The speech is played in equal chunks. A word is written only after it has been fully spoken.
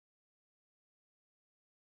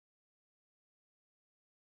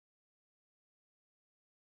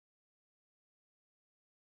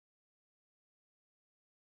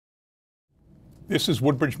This is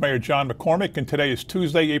Woodbridge Mayor John McCormac, and today is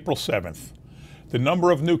Tuesday, April 7th. The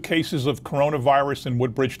number of new cases of coronavirus in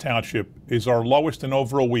Woodbridge Township is our lowest in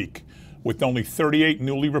over a week, with only 38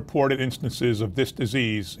 newly reported instances of this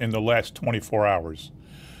disease in the last 24 hours.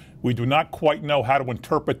 We do not quite know how to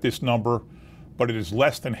interpret this number, but it is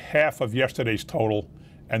less than half of yesterday's total,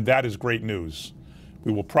 and that is great news.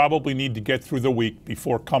 We will probably need to get through the week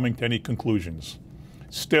before coming to any conclusions.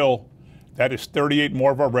 Still, that is 38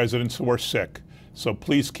 more of our residents who are sick, so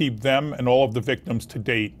please keep them and all of the victims to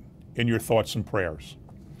date in your thoughts and prayers.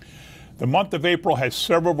 The month of April has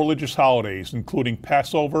several religious holidays, including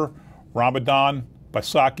Passover, Ramadan,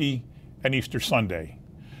 Baisakhi, and Easter Sunday.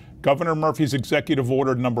 Governor Murphy's Executive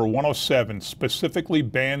Order number 107 specifically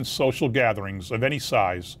bans social gatherings of any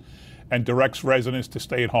size and directs residents to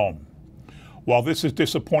stay at home. While this is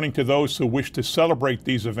disappointing to those who wish to celebrate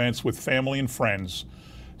these events with family and friends,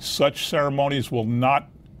 such ceremonies will not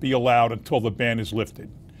be allowed until the ban is lifted.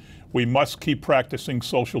 We must keep practicing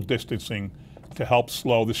social distancing to help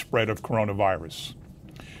slow the spread of coronavirus.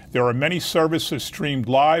 There are many services streamed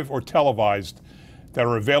live or televised that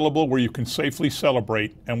are available where you can safely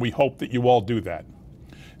celebrate, and we hope that you all do that.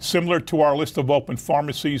 Similar to our list of open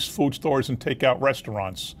pharmacies, food stores, and takeout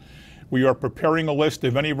restaurants, we are preparing a list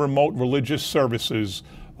of any remote religious services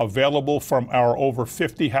available from our over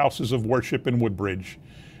 50 houses of worship in Woodbridge,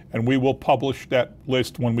 and we will publish that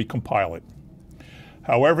list when we compile it.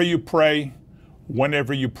 However you pray,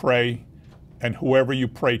 whenever you pray, and whoever you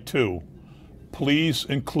pray to, please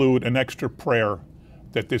include an extra prayer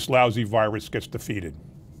that this lousy virus gets defeated.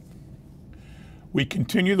 We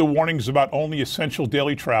continue the warnings about only essential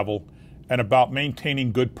daily travel and about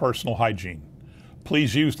maintaining good personal hygiene.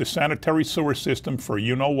 Please use the sanitary sewer system for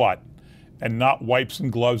you-know-what, and not wipes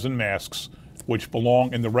and gloves and masks, which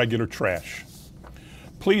belong in the regular trash.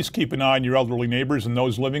 Please keep an eye on your elderly neighbors and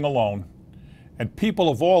those living alone. And people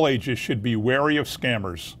of all ages should be wary of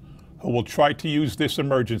scammers who will try to use this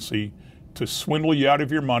emergency to swindle you out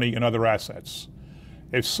of your money and other assets.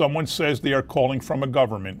 If someone says they are calling from a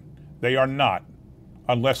government, they are not,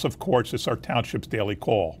 unless, of course, it's our township's daily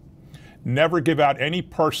call. Never give out any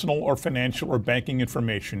personal or financial or banking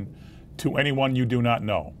information to anyone you do not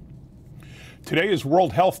know. Today is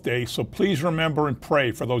World Health Day, so please remember and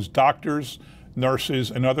pray for those doctors,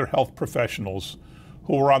 nurses, and other health professionals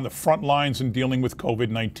who are on the front lines in dealing with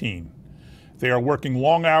COVID-19. They are working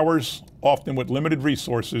long hours, often with limited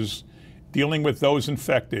resources, dealing with those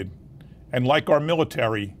infected, and like our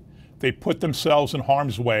military, they put themselves in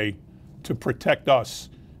harm's way to protect us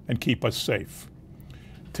and keep us safe.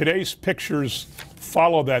 Today's pictures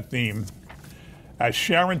follow that theme as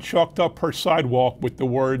Sharon chalked up her sidewalk with the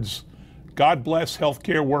words, "God bless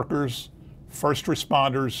healthcare workers, first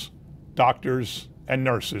responders, doctors, and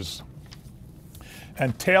nurses."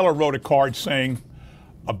 And Taylor wrote a card saying,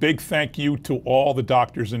 "A big thank you to all the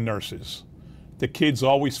doctors and nurses." The kids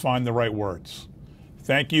always find the right words.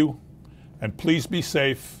 Thank you, and please be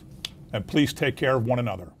safe, and please take care of one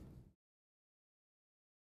another.